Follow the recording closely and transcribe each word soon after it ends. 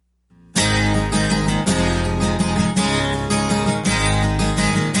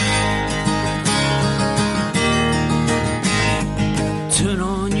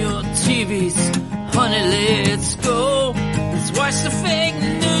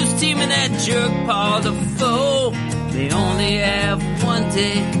jerk Paul Defoe. They only have one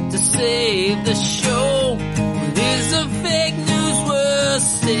day to save the show. There's a fake news worth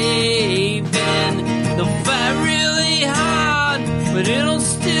saving. They'll fight really hard, but it'll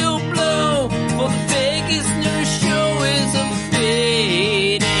still blow. For the fakest news show is a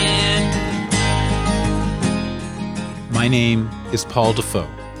fading. My name is Paul Defoe,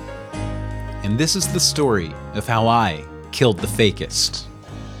 and this is the story of how I killed the fakest.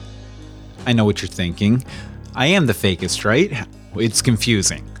 I know what you're thinking. I am the fakest, right? It's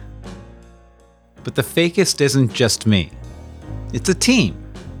confusing. But the fakest isn't just me. It's a team.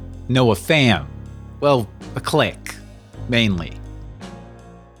 No, a fam. Well, a clique, mainly.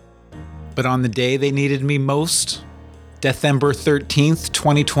 But on the day they needed me most, December 13th,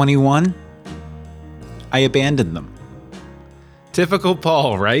 2021, I abandoned them. Typical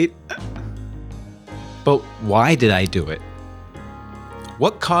Paul, right? But why did I do it?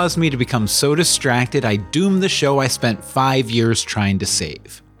 What caused me to become so distracted I doomed the show I spent 5 years trying to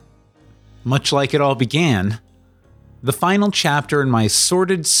save? Much like it all began, the final chapter in my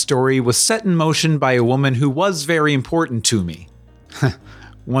sordid story was set in motion by a woman who was very important to me.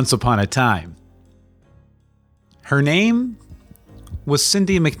 Once upon a time. Her name was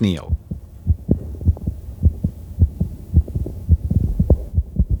Cindy McNeil.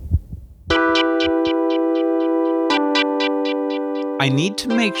 I need to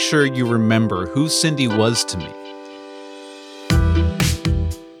make sure you remember who Cindy was to me.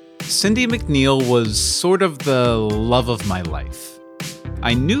 Cindy McNeil was sort of the love of my life.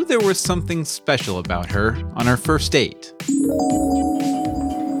 I knew there was something special about her on our first date.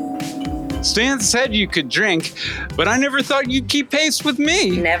 Stan said you could drink, but I never thought you'd keep pace with me.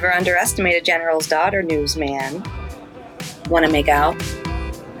 Never underestimate a general's daughter, newsman. Want to make out?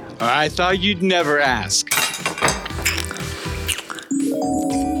 I thought you'd never ask.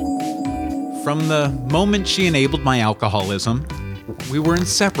 From the moment she enabled my alcoholism, we were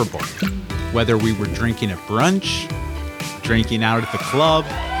inseparable. Whether we were drinking at brunch, drinking out at the club,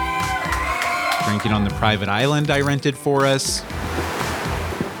 drinking on the private island I rented for us,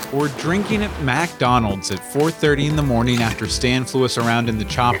 or drinking at McDonald's at 4:30 in the morning after Stan flew us around in the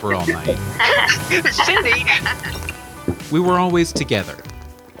chopper all night. Cindy! We were always together.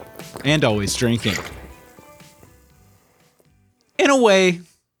 And always drinking. In a way,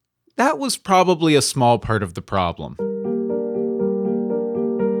 that was probably a small part of the problem.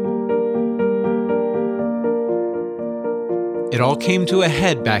 It all came to a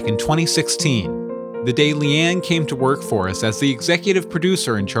head back in 2016, the day Leanne came to work for us as the executive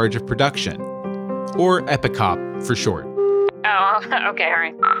producer in charge of production, or EPICOP for short. Oh, okay, all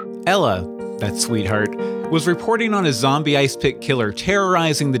right. Ella, that sweetheart, was reporting on a zombie ice pick killer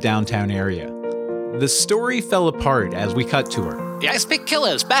terrorizing the downtown area. The story fell apart as we cut to her. The ice pick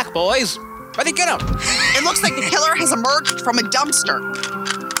killer is back, boys. Where'd he get him? It looks like the killer has emerged from a dumpster.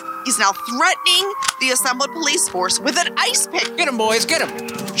 He's now threatening the assembled police force with an ice pick. Get him, boys, get him.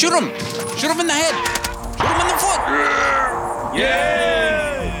 Shoot him. Shoot him in the head. Shoot him in the foot.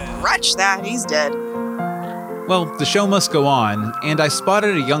 Yeah! Wretch that, he's dead. Well, the show must go on, and I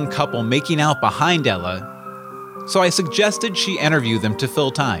spotted a young couple making out behind Ella, so I suggested she interview them to fill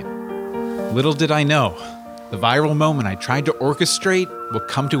time. Little did I know, the viral moment I tried to orchestrate would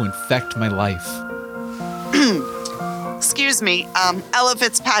come to infect my life. Excuse me, Ella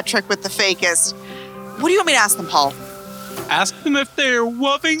Fitzpatrick with the fakest. What do you want me to ask them, Paul? Ask them if they're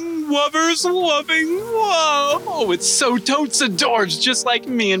wubbing, wubbers, wubbing, whoa. Oh, it's so totes adorbs, just like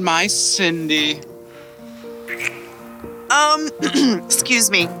me and my Cindy. Excuse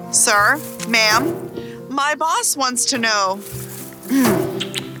me, sir, ma'am. My boss wants to know,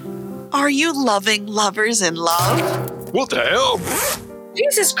 are you loving lovers in love? What the hell?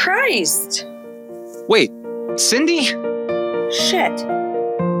 Jesus Christ! Wait, Cindy? Shit.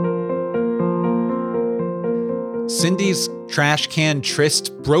 Cindy's trash can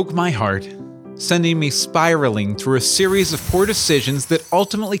tryst broke my heart, sending me spiraling through a series of poor decisions that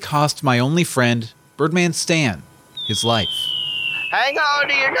ultimately cost my only friend, Birdman Stan, his life. Hang on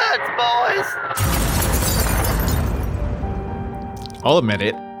to your nuts, boys. I'll admit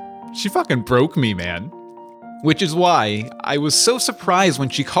it, she fucking broke me, man. Which is why I was so surprised when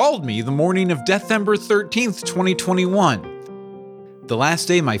she called me the morning of December 13th, 2021. The last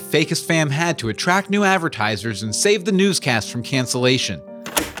day my fakest fam had to attract new advertisers and save the newscast from cancellation.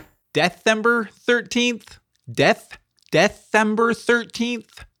 December 13th? December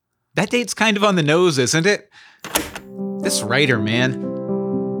 13th? That date's kind of on the nose, isn't it? This writer, man.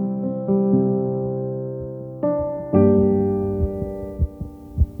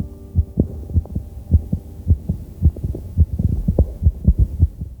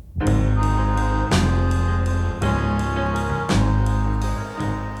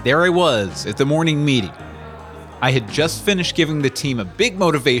 There I was at the morning meeting. I had just finished giving the team a big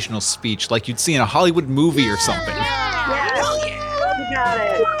motivational speech like you'd see in a Hollywood movie or something. You got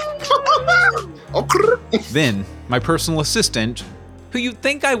it. Then, my personal assistant, who you'd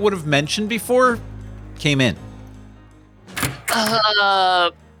think I would have mentioned before, came in.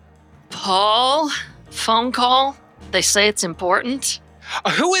 Paul? Phone call? They say it's important.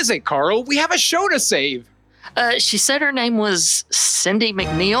 Who is it, Carl? We have a show to save. She said her name was Cindy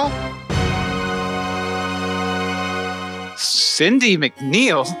McNeil. Cindy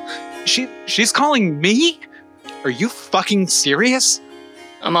McNeil? She's calling me? Are you fucking serious?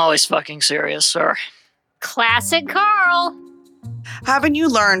 I'm always fucking serious, sir. Classic Carl. Haven't you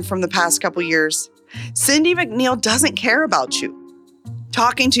learned from the past couple years? Cindy McNeil doesn't care about you.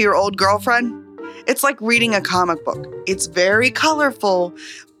 Talking to your old girlfriend, it's like reading a comic book. It's very colorful,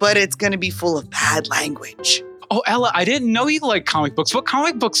 but it's going to be full of bad language. Oh, Ella, I didn't know you like comic books. What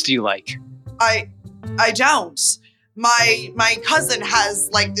comic books do you like? I don't. My cousin has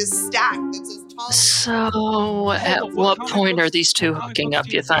like this stack that says Tom. So, at what point are these two hooking up,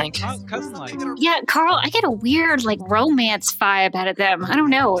 you think? Cousin like. Yeah, Carl, I get a weird, romance vibe out of them. I don't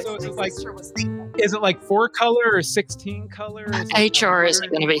know. So is it like 4-color or 16-color? HR isn't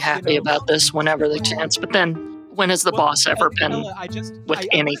going to be happy about this whenever the chance, but then when has the boss ever been with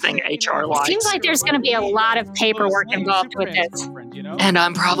anything HR It likes? seems like there's going to be a lot of paperwork involved with this. And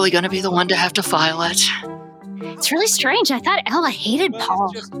I'm probably going to be the one to have to file it. It's really strange. I thought Ella hated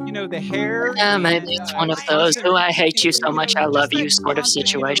Paul. The hair. Yeah, maybe it's one of those, "Oh, I hate you so much, I love you" sort of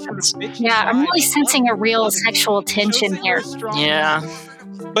situations. Yeah, I'm really sensing a real sexual tension here. Yeah.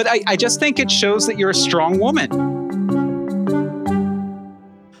 But I just think it shows that you're a strong woman.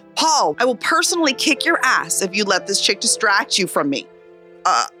 Paul, I will personally kick your ass if you let this chick distract you from me.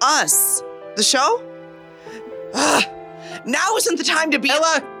 Us. The show? Now isn't the time to be...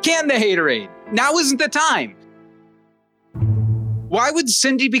 Ella, can the haterade. Now isn't the time. Why would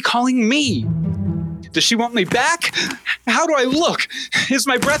Cindy be calling me? Does she want me back? How do I look? Is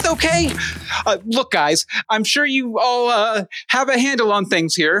my breath okay? Look, guys, I'm sure you all have a handle on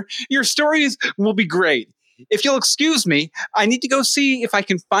things here. Your stories will be great. If you'll excuse me, I need to go see if I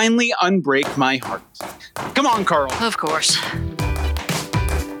can finally unbreak my heart. Come on, Carl. Of course.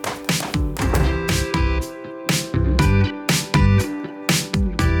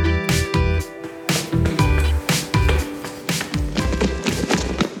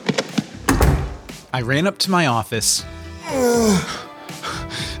 I ran up to my office,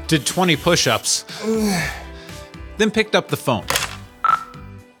 did 20 push-ups, then picked up the phone.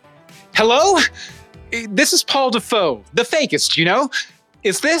 Hello? This is Paul Defoe, the fakest, you know?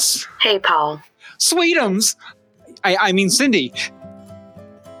 Is this? Hey, Paul. Sweetums. I mean, Cindy.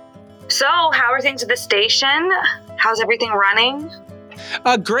 So, how are things at the station? How's everything running?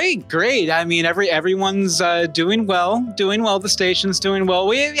 Great. I mean, everyone's doing well. The station's doing well.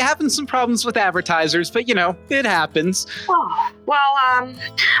 We're having some problems with advertisers, but it happens. Oh, well,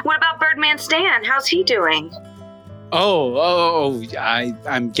 what about Birdman Stan? How's he doing?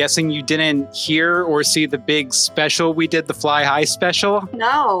 I'm guessing you didn't hear or see the big special we did, the Fly High special?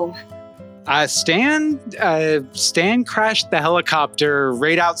 No. Stan crashed the helicopter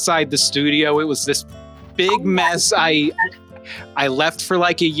right outside the studio. It was this big mess. I left for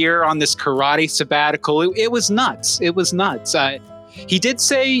like a year on this karate sabbatical. It was nuts. He did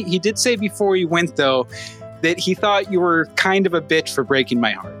say before he went, though, that he thought you were kind of a bitch for breaking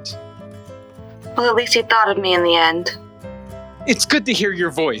my heart. Well, at least he thought of me in the end. It's good to hear your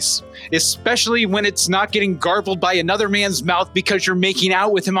voice, especially when it's not getting garbled by another man's mouth because you're making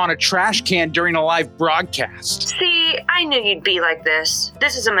out with him on a trash can during a live broadcast. See, I knew you'd be like this.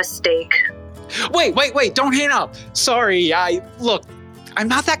 This is a mistake. Wait, don't hang up. Sorry, look, I'm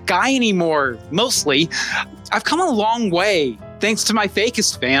not that guy anymore, mostly. I've come a long way, thanks to my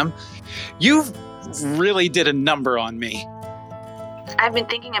fakest fam. You really did a number on me. I've been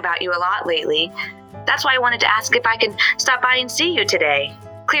thinking about you a lot lately. That's why I wanted to ask if I can stop by and see you today.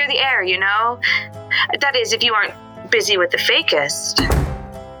 Clear the air, you know? That is, if you aren't busy with the fakest.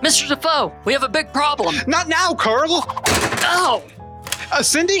 Mr. Defoe, we have a big problem. Not now, Carl. Oh!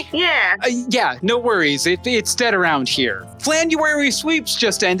 Cindy? Yeah. Yeah, no worries. It's dead around here. Flanuary sweeps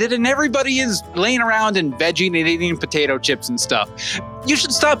just ended, and everybody is laying around and vegging and eating potato chips and stuff. You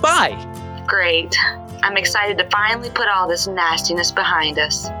should stop by. Great. I'm excited to finally put all this nastiness behind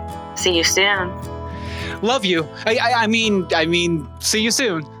us. See you soon. Love you. I mean, see you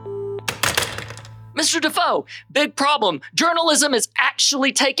soon. Mr. Defoe, big problem. Journalism is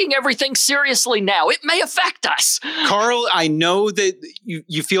actually taking everything seriously now. It may affect us. Carl, I know that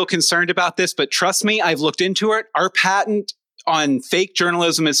you feel concerned about this, but trust me, I've looked into it. Our patent on fake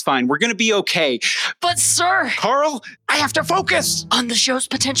journalism is fine. We're going to be okay. But, sir, Carl, I have to focus. on the show's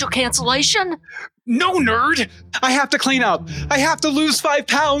potential cancellation? No, nerd. I have to clean up. I have to lose 5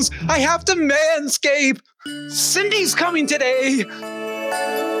 pounds. I have to manscape. Cindy's coming today.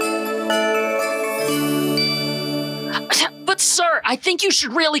 But, sir, I think you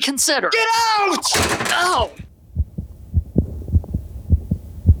should really consider. Get out! Oh!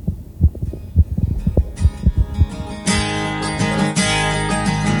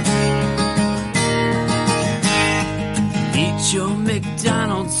 Eat your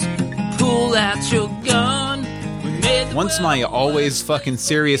McDonald's, pull out your gun. Once my always fucking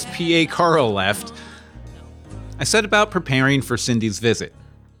serious PA Carl left, I set about preparing for Cindy's visit.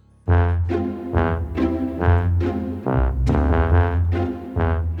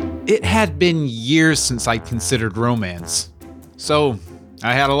 It had been years since I'd considered romance, so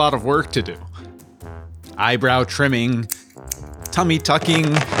I had a lot of work to do. Eyebrow trimming, tummy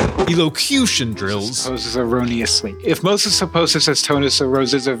tucking, elocution drills. Supposes erroneously. If Moses supposes as tonus of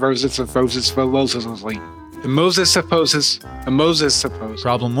roses of roses of roses for velociously. Moses supposes.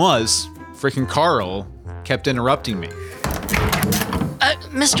 Problem was, frickin' Carl kept interrupting me.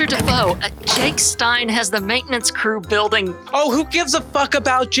 Mr. Defoe, Jake Stein has the maintenance crew building. Oh, who gives a fuck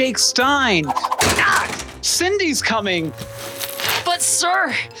about Jake Stein? Ah, Cindy's coming. But,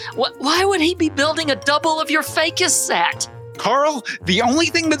 sir, why would he be building a double of your Facus set? Carl, the only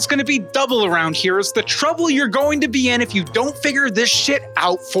thing that's going to be double around here is the trouble you're going to be in if you don't figure this shit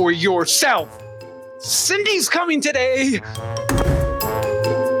out for yourself. Cindy's coming today.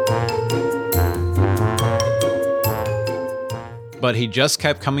 But he just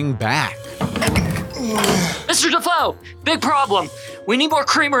kept coming back. Mr. Defoe, big problem. We need more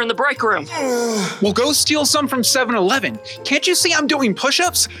creamer in the break room. We'll go steal some from 7-Eleven. Can't you see I'm doing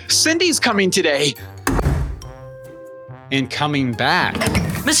push-ups? Cindy's coming today. And coming back.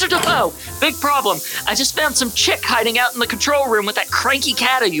 Mr. Defoe, big problem. I just found some chick hiding out in the control room with that cranky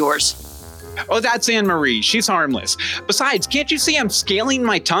cat of yours. Oh, that's Anne-Marie. She's harmless. Besides, can't you see I'm scaling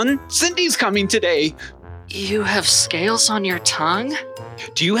my tongue? Cindy's coming today. You have scales on your tongue?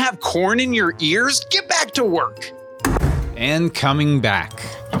 Do you have corn in your ears? Get back to work. And coming back.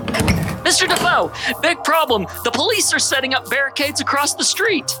 Mr. Defoe, big problem. The police are setting up barricades across the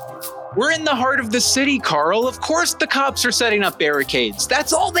street. We're in the heart of the city, Carl. Of course the cops are setting up barricades.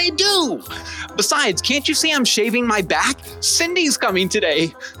 That's all they do. Besides, can't you see I'm shaving my back? Cindy's coming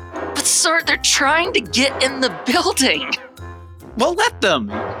today. But, sir, they're trying to get in the building. Well, let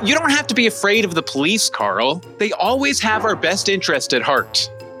them. You don't have to be afraid of the police, Carl. They always have our best interest at heart.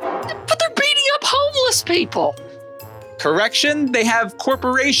 But they're beating up homeless people. Correction, they have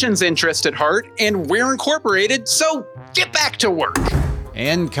corporations' interest at heart, and we're incorporated, so get back to work.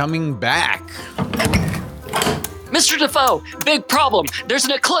 And coming back. Mr. Defoe, big problem. There's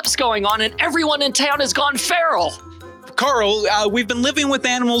an eclipse going on and everyone in town has gone feral. Carl, we've been living with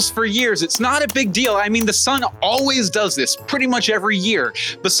animals for years. It's not a big deal. I mean, the sun always does this pretty much every year.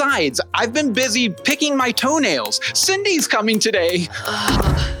 Besides, I've been busy picking my toenails. Cindy's coming today.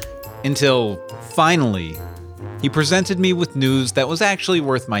 Until, finally, he presented me with news that was actually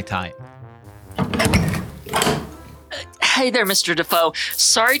worth my time. Hey there, Mr. Defoe.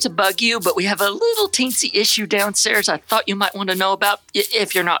 Sorry to bug you, but we have a little teensy issue downstairs I thought you might want to know about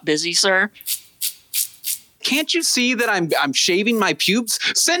if you're not busy, sir. Can't you see that I'm shaving my pubes?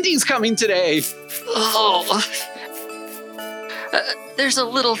 Cindy's coming today. Oh. There's a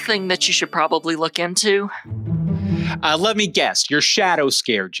little thing that you should probably look into. Let me guess, your shadow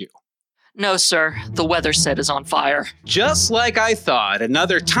scared you. No, sir. The weather set is on fire. Just like I thought,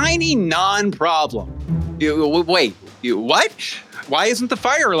 another tiny non-problem. Wait, what? Why isn't the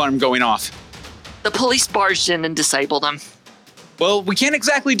fire alarm going off? The police barged in and disabled them. Well, we can't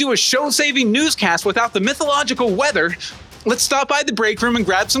exactly do a show-saving newscast without the mythological weather. Let's stop by the break room and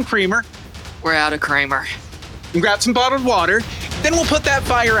grab some creamer. We're out of creamer. And grab some bottled water. Then we'll put that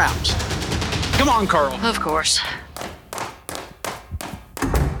fire out. Come on, Carl. Of course.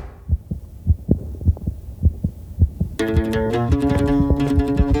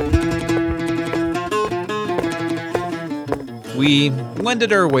 We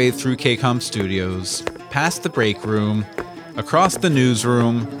wended our way through KCOM Studios, past the break room, across the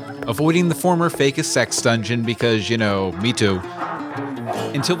newsroom, avoiding the former Facus sex dungeon because, you know, me too,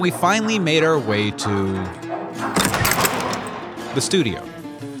 until we finally made our way to the studio.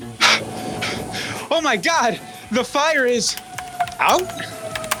 Oh my God, the fire is out?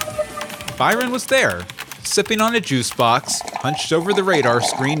 Byron was there, sipping on a juice box, hunched over the radar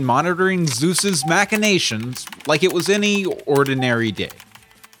screen, monitoring Zeus's machinations like it was any ordinary day.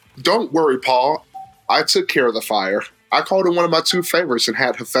 Don't worry, Paul. I took care of the fire. I called in one of my 2 favorites and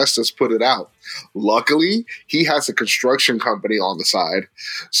had Hephaestus put it out. Luckily, he has a construction company on the side,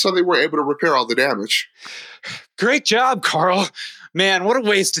 so they were able to repair all the damage. Great job, Carl. Man, what a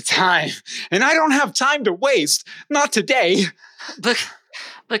waste of time. And I don't have time to waste. Not today.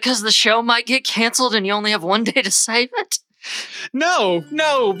 Because the show might get canceled and you only have one day to save it?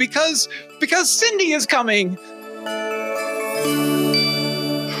 No, because Cindy is coming.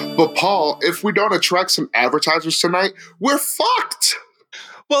 But Paul, if we don't attract some advertisers tonight, we're fucked!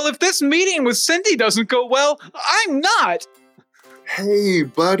 Well, if this meeting with Cindy doesn't go well, I'm not. Hey,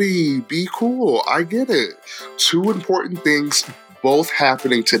 buddy, be cool. I get it. 2 important things both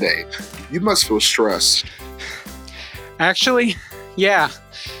happening today. You must feel stressed. Actually, yeah.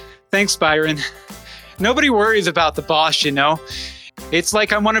 Thanks, Byron. Nobody worries about the boss, you know. It's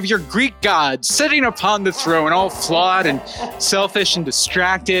like I'm one of your Greek gods sitting upon the throne, all flawed and selfish and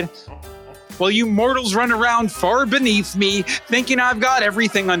distracted, while you mortals run around far beneath me, thinking I've got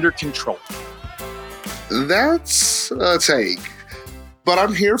everything under control. That's a take. But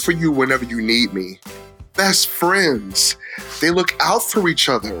I'm here for you whenever you need me. Best friends. They look out for each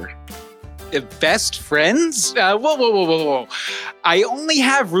other. Best friends? Whoa. I only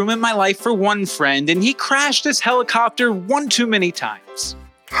have room in my life for one friend, and he crashed his helicopter one too many times.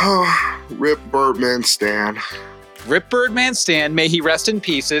 Rip Birdman Stan. Rip Birdman Stan, may he rest in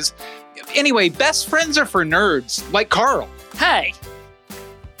pieces. Anyway, best friends are for nerds, like Carl. Hey!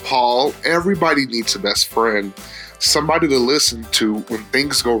 Paul, everybody needs a best friend. Somebody to listen to when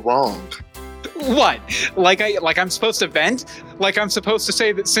things go wrong. What? Like I'm supposed to vent? Like I'm supposed to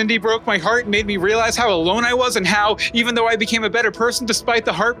say that Cindy broke my heart and made me realize how alone I was and how, even though I became a better person despite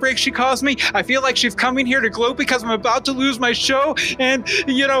the heartbreak she caused me, I feel like she's coming here to gloat because I'm about to lose my show. And,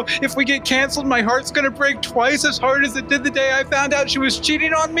 you know, if we get canceled, my heart's gonna break twice as hard as it did the day I found out she was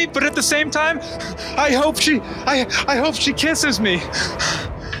cheating on me. But at the same time, I hope she kisses me.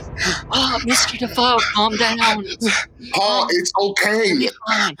 Oh, Mr. Defoe, calm down. Paul, it's okay.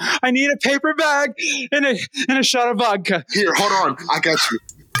 I need a paper bag and a shot of vodka. Here, hold on. I got you.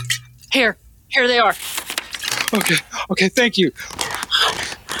 Here they are. Okay, thank you.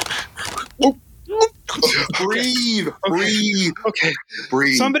 Breathe. Okay.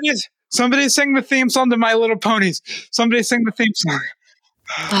 Breathe. Somebody sing the theme song to My Little Ponies. Somebody sing the theme song.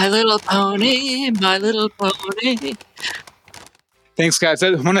 My little pony, my little pony. Thanks, guys.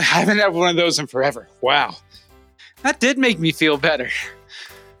 I haven't had one of those in forever. Wow. That did make me feel better.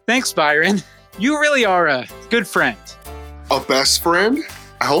 Thanks, Byron. You really are a good friend. A best friend?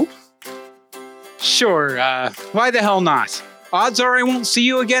 I hope. Sure, why the hell not? Odds are I won't see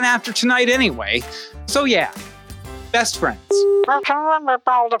you again after tonight anyway. So yeah, best friends.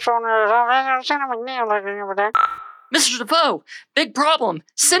 Mr. Defoe, big problem.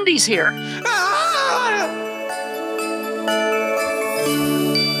 Cindy's here.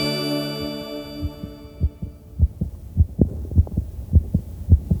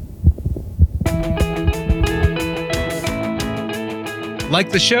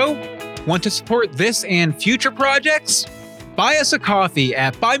 Like the show? Want to support this and future projects? Buy us a coffee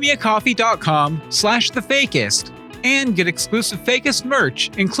at buymeacoffee.com/thefakest and get exclusive Fakest merch,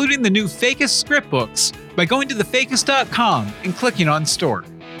 including the new Fakest script books, by going to thefakest.com and clicking on store.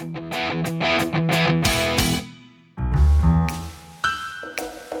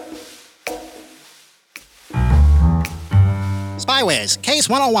 Spywiz, Case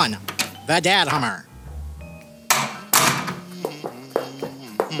 101, The Dad Hummer.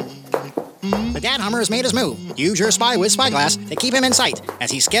 The Dad Hummer has made his move. Use your Spywiz spyglass to keep him in sight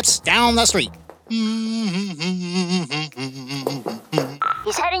as he skips down the street. He's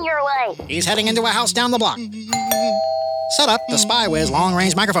heading your way. He's heading into a house down the block. Set up the Spywiz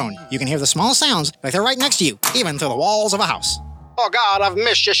long-range microphone. You can hear the small sounds like they're right next to you, even through the walls of a house. Oh, God, I've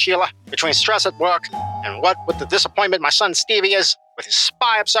missed you, Sheila. Between stress at work and what with the disappointment my son Stevie is with his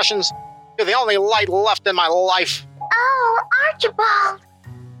spy obsessions, you're the only light left in my life. Oh, Archibald,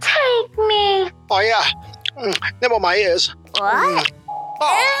 take me. Oh, yeah. Nibble my ears. What?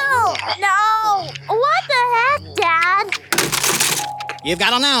 Ew, no. What the heck, Dad? You've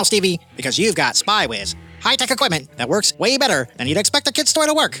got them now, Stevie, because you've got Spywiz. High-tech equipment that works way better than you'd expect a kid's toy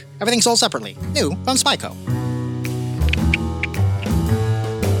to work. Everything sold separately. New from Spyco.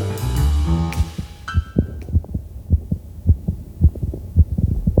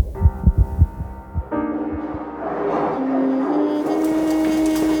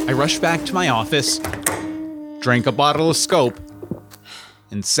 I rushed back to my office, drank a bottle of Scope,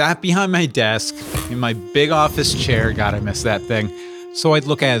 and sat behind my desk in my big office chair. God, I miss that thing. So I'd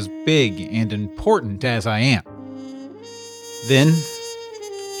look as big and important as I am. Then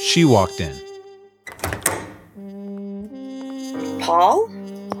she walked in. Paul?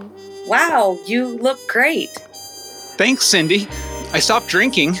 Wow, you look great. Thanks, Cindy. I stopped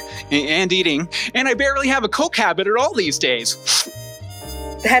drinking and eating, and I barely have a coke habit at all these days.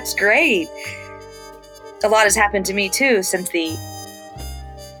 That's great. A lot has happened to me too since the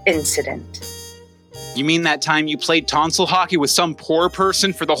incident. You mean that time you played tonsil hockey with some poor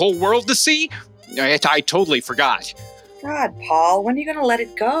person for the whole world to see? I totally forgot. God, Paul, when are you going to let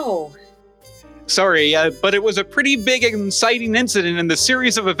it go? Sorry, but it was a pretty big and exciting incident in the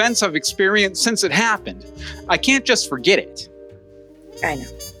series of events I've experienced since it happened. I can't just forget it. I know.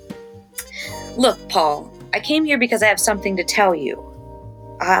 Look, Paul, I came here because I have something to tell you.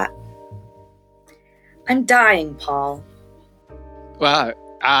 I'm dying, Paul.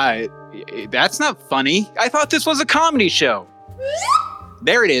 That's not funny. I thought this was a comedy show.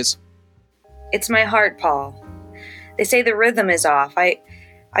 There it is. It's my heart, Paul. They say the rhythm is off. I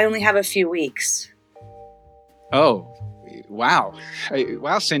only have a few weeks. Oh, wow.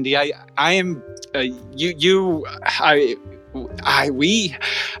 Wow, Cindy, I am, I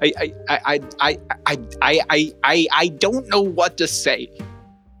don't know what to say.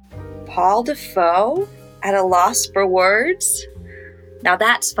 Paul Defoe? At a loss for words? Now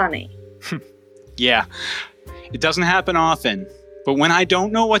that's funny. Yeah, it doesn't happen often, but when I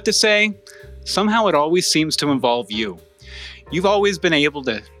don't know what to say, somehow it always seems to involve you. You've always been able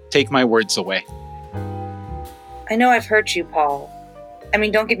to take my words away. I know I've hurt you, Paul. I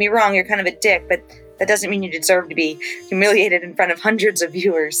mean, don't get me wrong, you're kind of a dick, but that doesn't mean you deserve to be humiliated in front of hundreds of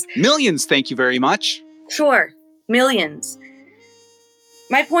viewers. Millions, thank you very much. Sure, millions.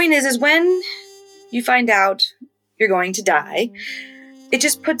 My point is when you find out you're going to die, it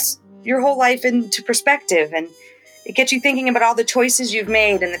just puts your whole life into perspective, and it gets you thinking about all the choices you've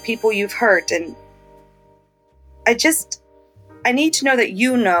made and the people you've hurt, and I need to know that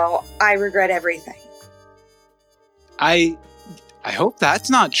you know I regret everything. I hope that's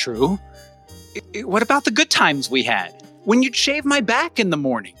not true. What about the good times we had? When you'd shave my back in the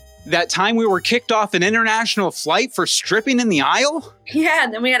morning? That time we were kicked off an international flight for stripping in the aisle? Yeah,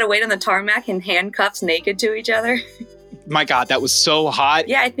 and then we had to wait on the tarmac in handcuffs naked to each other. My God, that was so hot.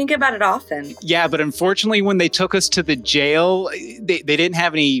 Yeah, I think about it often. Yeah, but unfortunately when they took us to the jail, they didn't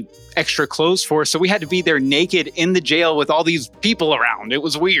have any extra clothes for us, so we had to be there naked in the jail with all these people around. It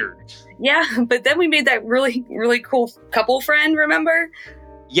was weird. Yeah, but then we made that really, really cool couple friend, remember?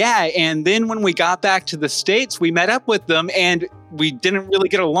 Yeah, and then when we got back to the States, we met up with them, and we didn't really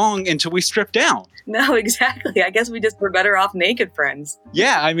get along until we stripped down. No, exactly. I guess we just were better off naked friends.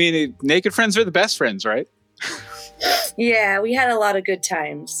 Yeah, I mean, naked friends are the best friends, right? Yeah, we had a lot of good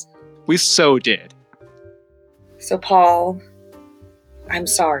times. We so did. So, Paul, I'm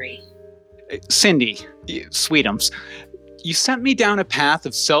sorry. Cindy, Sweetums, you sent me down a path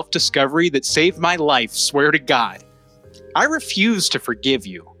of self-discovery that saved my life, swear to God. I refuse to forgive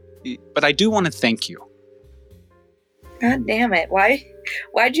you, but I do want to thank you. God damn it. Why'd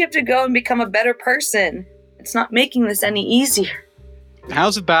you have to go and become a better person? It's not making this any easier.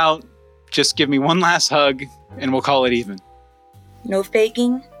 How's about just give me one last hug and we'll call it even? No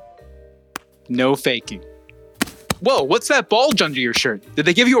faking? No faking. Whoa, what's that bulge under your shirt? Did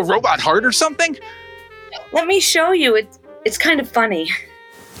they give you a robot heart or something? Let me show you. It's kind of funny.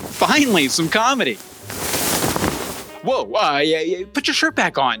 Finally, some comedy. Whoa, put your shirt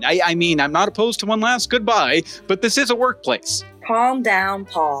back on. I mean, I'm not opposed to one last goodbye, but this is a workplace. Calm down,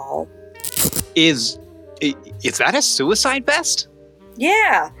 Paul. Is that a suicide vest?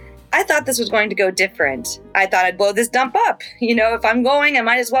 Yeah, I thought this was going to go different. I thought I'd blow this dump up. You know, if I'm going, I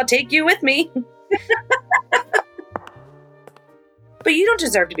might as well take you with me. But you don't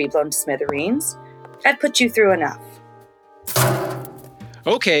deserve to be blown to smithereens. I've put you through enough.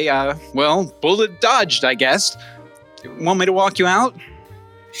 Okay, well, bullet dodged, I guess. Want me to walk you out?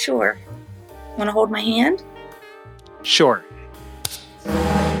 Sure. Want to hold my hand? Sure.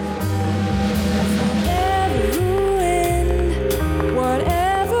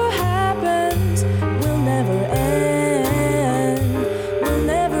 Whatever happens will never end. Will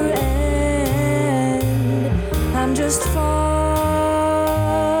never end. I'm just falling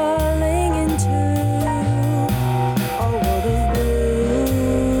into a world of blue.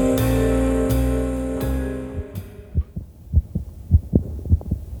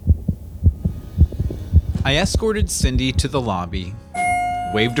 I escorted Cindy to the lobby,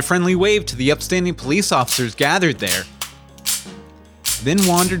 waved a friendly wave to the upstanding police officers gathered there, then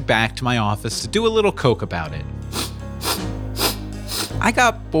wandered back to my office to do a little coke about it. I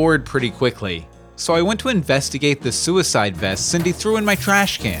got bored pretty quickly, so I went to investigate the suicide vest Cindy threw in my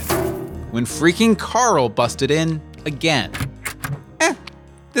trash can, when freaking Carl busted in again.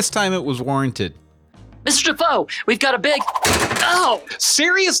 This time it was warranted. Mr. Defoe, we've got a big... Oh!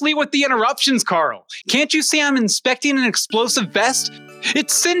 Seriously with the interruptions, Carl. Can't you see I'm inspecting an explosive vest?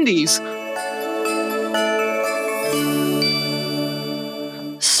 It's Cindy's.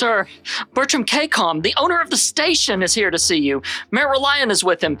 Sir, Bertram Kcom, the owner of the station, is here to see you. Mayor Reliant is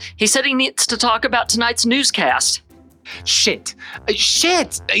with him. He said he needs to talk about tonight's newscast. Shit.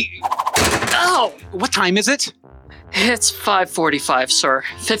 Oh! What time is it? It's 5:45, sir.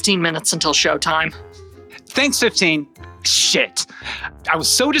 15 minutes until showtime. Thanks, 15. Shit. I was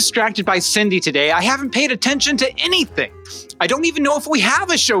so distracted by Cindy today, I haven't paid attention to anything. I don't even know if we have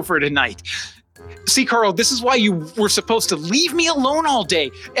a show for tonight. See, Carl, this is why you were supposed to leave me alone all day.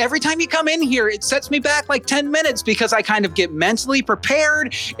 Every time you come in here, it sets me back like 10 minutes because I kind of get mentally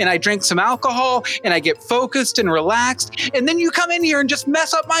prepared and I drink some alcohol and I get focused and relaxed. And then you come in here and just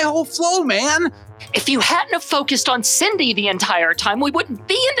mess up my whole flow, man. If you hadn't have focused on Cindy the entire time, we wouldn't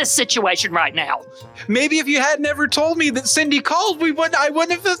be in this situation right now. Maybe if you had never told me that Cindy called, I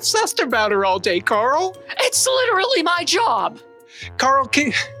wouldn't have obsessed about her all day, Carl. It's literally my job. Carl,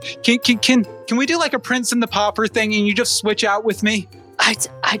 can we do like a Prince and the Pauper thing and you just switch out with me?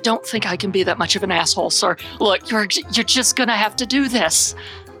 I don't think I can be that much of an asshole, sir. Look, you're just gonna have to do this.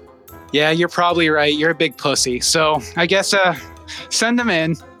 Yeah, you're probably right. You're a big pussy. So I guess send them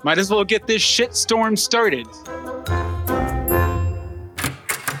in. Might as well get this shitstorm started.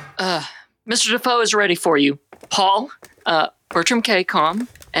 Mr. Defoe is ready for you. Paul, Bertram Kcom,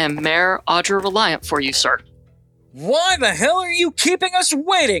 and Mayor Audra Reliant for you, sir. Why the hell are you keeping us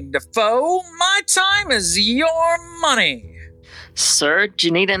waiting, Defoe? My time is your money. Sir, do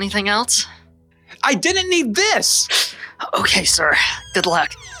you need anything else? I didn't need this. Okay, sir. Good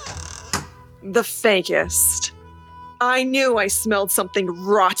luck. The fakest. I knew I smelled something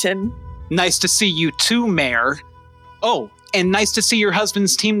rotten. Nice to see you too, Mayor. Oh, and nice to see your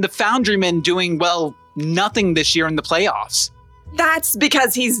husband's team, the Foundrymen, doing, well, nothing this year in the playoffs. That's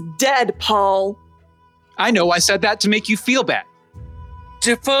because he's dead, Paul. I know, I said that to make you feel bad.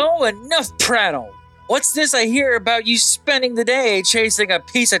 Defoe, enough prattle. What's this I hear about you spending the day chasing a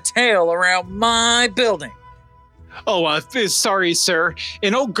piece of tail around my building? Oh, sorry, sir.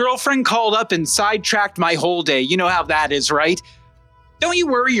 An old girlfriend called up and sidetracked my whole day. You know how that is, right? Don't you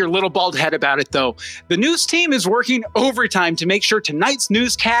worry your little bald head about it, though. The news team is working overtime to make sure tonight's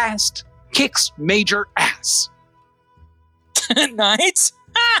newscast kicks major ass. Tonight?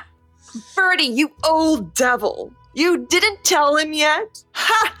 Ha! Bertie, you old devil. You didn't tell him yet?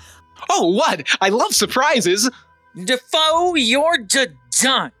 Ha! Oh, what? I love surprises. Defoe, you're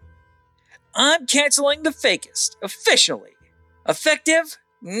done. I'm canceling the fakest, officially. Effective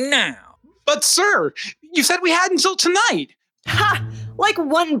now. But sir, you said we had until tonight. Ha! Like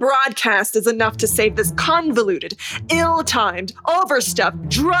one broadcast is enough to save this convoluted, ill-timed, overstuffed,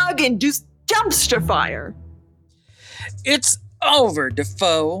 drug-induced dumpster fire. It's over,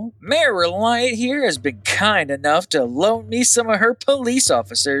 Defoe. Mayor Reliant here has been kind enough to loan me some of her police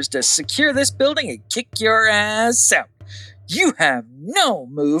officers to secure this building and kick your ass out. You have no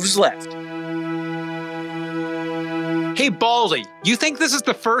moves left. Hey, Baldy, you think this is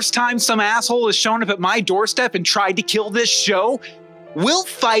the first time some asshole has shown up at my doorstep and tried to kill this show? We'll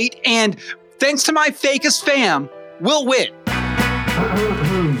fight, and thanks to my fakest fam, we'll win.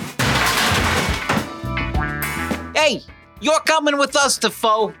 Hey, you're coming with us,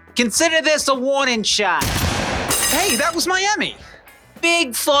 Defoe. Consider this a warning shot. Hey, that was my Emmy.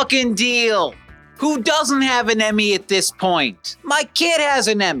 Big fucking deal. Who doesn't have an Emmy at this point? My kid has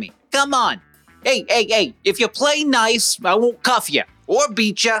an Emmy. Come on. Hey, if you play nice, I won't cuff you, or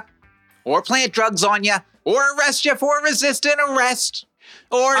beat you, or plant drugs on you, or arrest you for resisting arrest,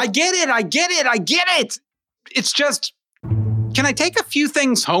 or... I get it! It's just, can I take a few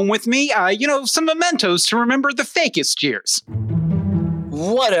things home with me? Some mementos to remember the fakest years.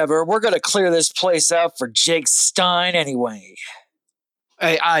 Whatever, we're gonna clear this place out for Jake Stein anyway.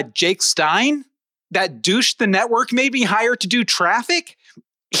 Jake Stein? That douche the network made me hire to do traffic?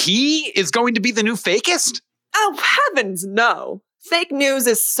 He is going to be the new fakest? Oh, heavens no. Fake news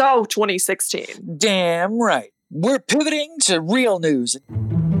is so 2016. Damn right. We're pivoting to real news.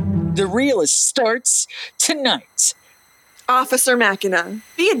 The realist starts tonight. Officer Machina,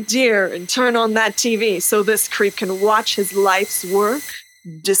 be a dear and turn on that TV so this creep can watch his life's work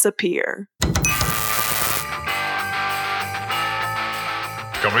disappear.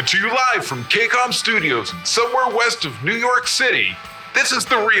 Coming to you live from KCOM Studios somewhere west of New York City, this is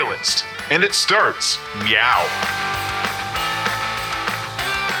The Realist, and it starts meow.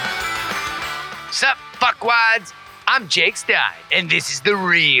 Sup, fuckwads? I'm Jake Stein, and this is The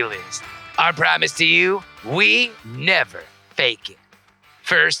Realist. Our promise to you, we never fake it.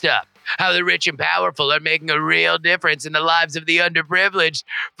 First up, how the rich and powerful are making a real difference in the lives of the underprivileged.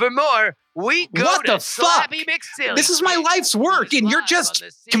 For more, we go What to the fuck? Slappy McSilly. This is my life's work, and you're just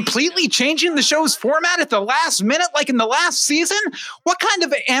completely changing the show's format at the last minute, like in the last season? What kind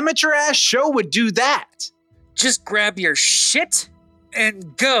of amateur-ass show would do that? Just grab your shit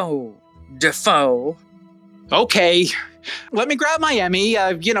and go, Defoe. Okay, let me grab my Emmy,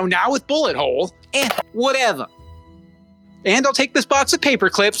 now with bullet hole. Whatever. And I'll take this box of paper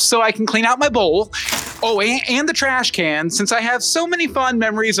clips so I can clean out my bowl. Oh, and the trash can, since I have so many fond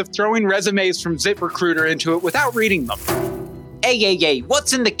memories of throwing resumes from ZipRecruiter into it without reading them. Hey,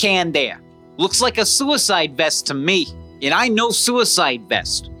 what's in the can there? Looks like a suicide vest to me, and I know suicide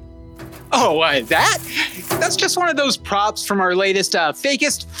vest. Oh, that's just one of those props from our latest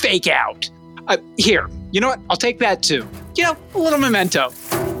Fakest Fake Out. Here, you know what? I'll take that too. A little memento.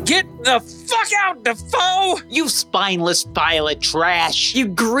 Get the fuck out, Defoe! You spineless pile of trash. You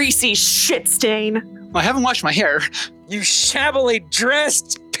greasy shit stain. I haven't washed my hair. You shabbily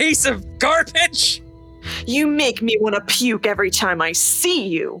dressed piece of garbage! You make me want to puke every time I see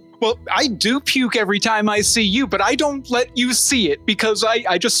you. Well, I do puke every time I see you, but I don't let you see it because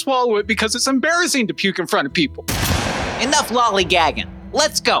I just swallow it because it's embarrassing to puke in front of people. Enough lollygagging.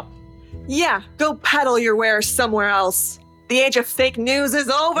 Let's go. Yeah, go peddle your wares somewhere else. The age of fake news is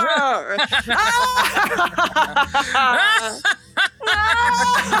over.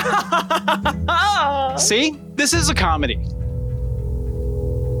 See? This is a comedy.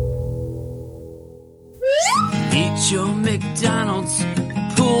 Eat your McDonald's,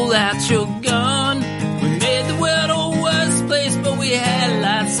 pull out your gun. We made the world a worse place, but we had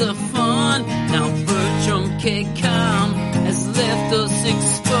lots of fun. Now Bertram K. Com has left us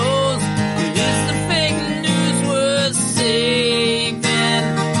exposed. It is the fake news worth saving.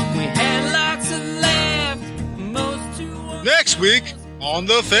 We had lots of laughs, most too. Next week on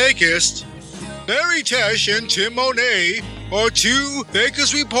The Fakest, Barry Tesh and Tim Monet are two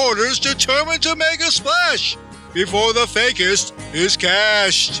Fakest reporters determined to make a splash before The Fakest is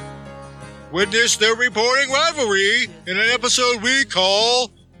cashed. Witness their reporting rivalry in an episode we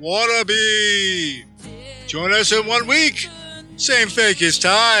call Wannabe. Join us in 1 week. Same Fakest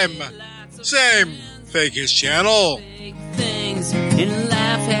time. Same Fakest channel. Things in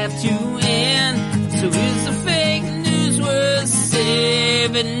life have to end. So is the fake news worth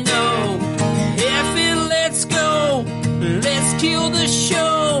saving? No. Let's go. Let's kill the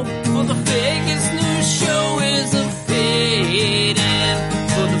show. For the fakest news show is a fade.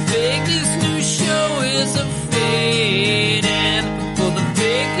 And for the fakest news show is a fade. And for the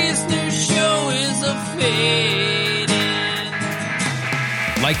fakest news show is a fade.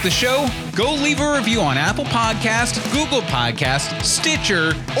 Like the show? Go leave a review on Apple Podcast, Google Podcast,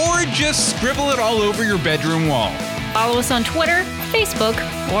 Stitcher, or just scribble it all over your bedroom wall. Follow us on Twitter, Facebook,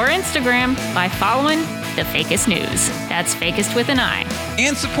 or Instagram by following The Fakest News. That's Fakest with an I.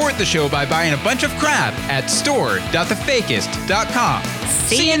 And support the show by buying a bunch of crap at store.thefakest.com.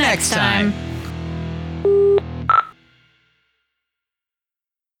 See you next time.